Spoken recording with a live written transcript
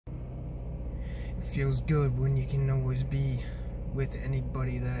feels good when you can always be with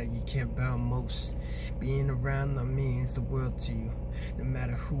anybody that you care about most. Being around them means the world to you, no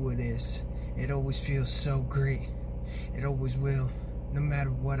matter who it is. It always feels so great. It always will, no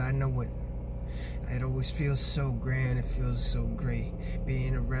matter what, I know it. It always feels so grand, it feels so great.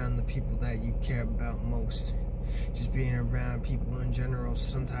 Being around the people that you care about most. Just being around people in general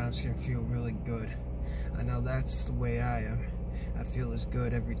sometimes can feel really good. I know that's the way I am. I feel as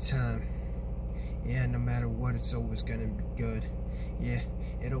good every time. Yeah, no matter what, it's always gonna be good. Yeah,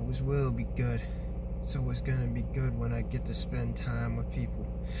 it always will be good. It's always gonna be good when I get to spend time with people.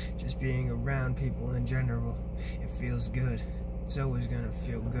 Just being around people in general, it feels good. It's always gonna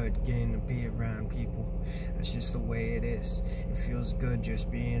feel good getting to be around people. That's just the way it is. It feels good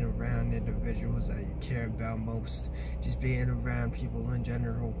just being around individuals that you care about most. Just being around people in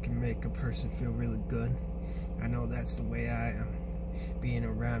general can make a person feel really good. I know that's the way I am. Being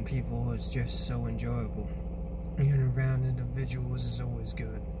around people is just so enjoyable. Being around individuals is always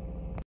good.